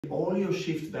All your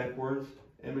shifts backwards,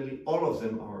 Emily, all of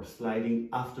them are sliding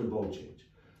after bow change.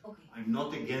 Okay. I'm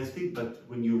not against it, but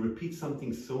when you repeat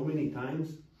something so many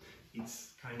times,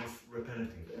 it's kind of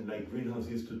repetitive. And like Greenhouse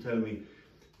used to tell me,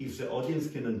 if the audience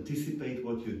can anticipate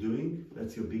what you're doing,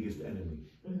 that's your biggest enemy.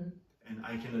 Mm-hmm. And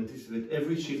I can anticipate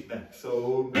every shift back.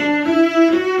 So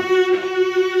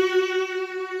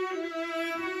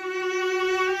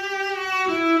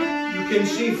you can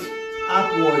shift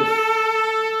upwards.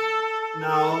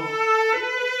 Now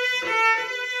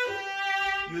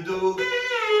you do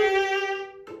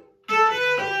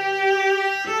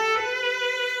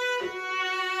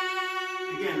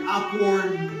again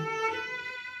upward.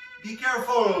 Be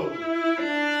careful.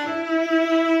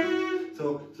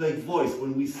 So it's like voice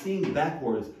when we sing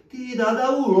backwards. We don't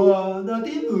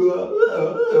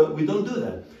do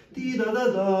that.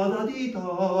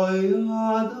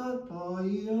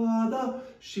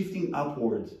 Shifting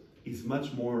upwards is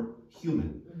much more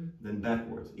human than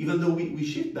backwards. Even though we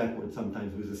shift backwards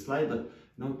sometimes with a slide, but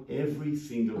not every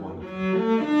single one.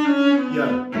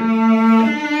 Yeah.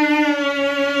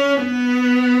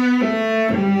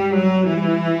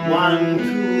 1,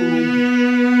 2.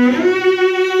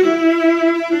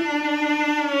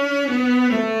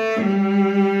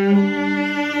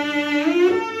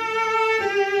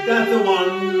 That's the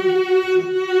one.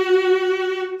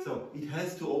 So it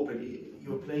has to open.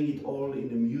 You're playing it all in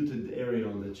a muted area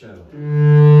on the cello.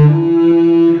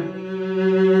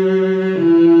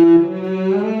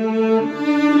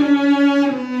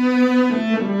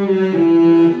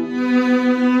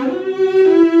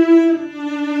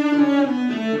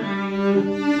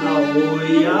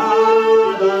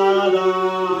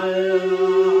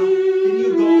 Can you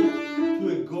go to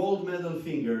a gold medal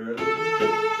finger?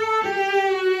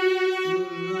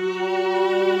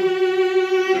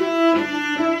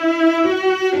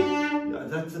 Yeah,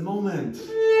 that's the moment.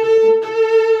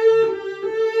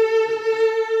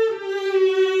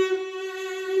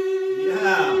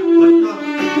 Yeah, but not.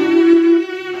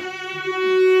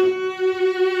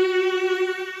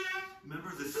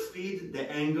 Remember the speed, the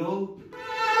angle.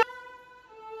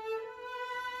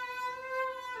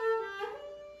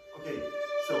 Okay,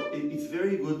 so it's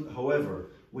very good,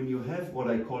 however, when you have what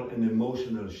I call an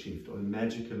emotional shift or a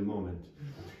magical moment,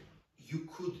 you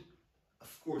could,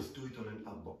 of course, do it on an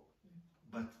up bow.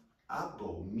 But up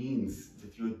bow means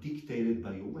that you're dictated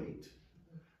by your weight.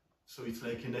 So it's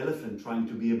like an elephant trying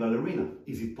to be a ballerina.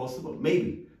 Is it possible?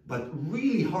 Maybe, but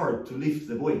really hard to lift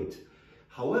the weight.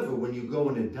 However, when you go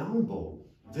on a down bow,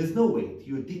 there's no weight.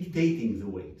 You're dictating the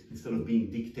weight instead of being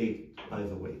dictated by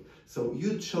the weight. So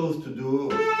you chose to do...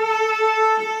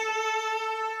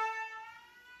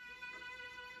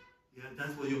 Yeah,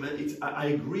 that's what you meant. I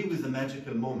agree with the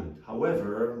magical moment.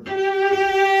 However...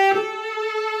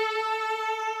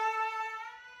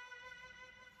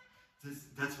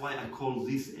 That's why I call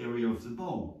this area of the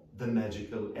bow the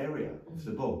magical area of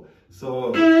the bow.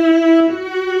 So... no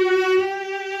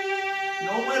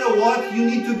matter what, you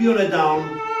need to be on a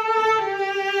down.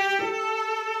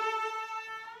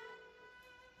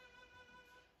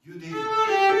 You did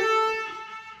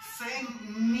same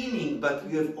meaning, but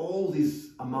you have all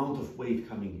this amount of weight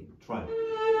coming in. Try.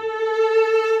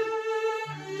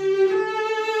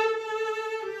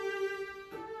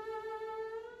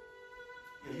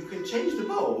 Yeah, you can change the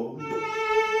bow.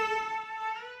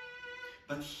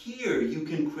 But here you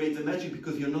can create the magic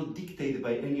because you're not dictated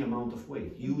by any amount of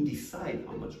weight. You decide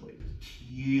how much weight.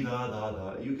 You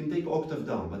can take octave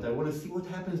down, but I want to see what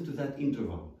happens to that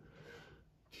interval.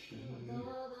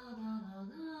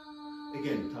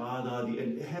 Again,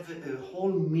 and have a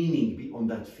whole meaning on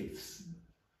that fifths.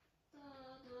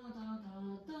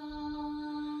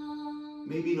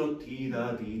 Maybe not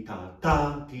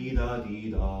ti-da-di-ta-ta,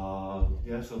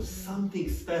 yeah, so something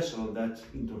special on that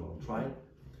interval. Try it.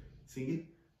 Sing it.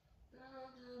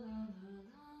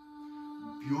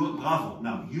 Pure, bravo.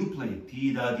 Now you play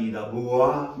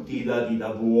ti-da-di-da-boa,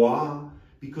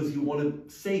 because you want to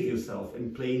save yourself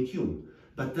and play in tune.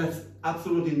 But that's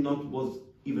absolutely not was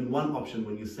even one option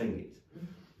when you sang it.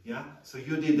 Yeah? So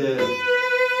you did the...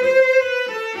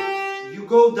 You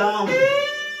go down.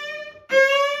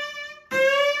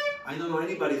 I don't know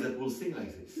anybody that will sing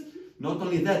like this. Not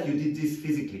only that, you did this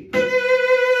physically.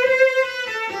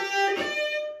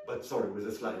 But sorry, with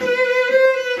a slide.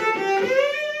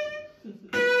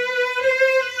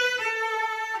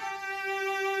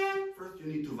 First you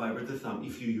need to vibrate the thumb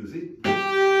if you use it.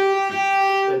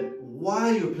 Then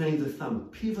while you're playing the thumb,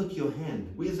 pivot your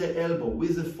hand with the elbow,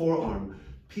 with the forearm,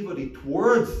 pivot it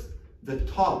towards the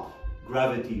top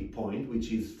gravity point,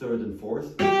 which is third and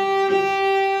fourth.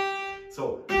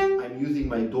 So I'm using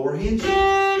my door hinge.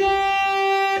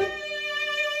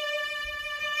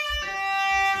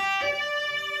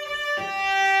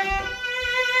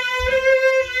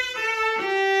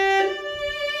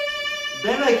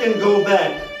 Then I can go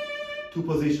back to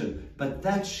position. But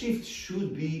that shift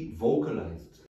should be vocalized.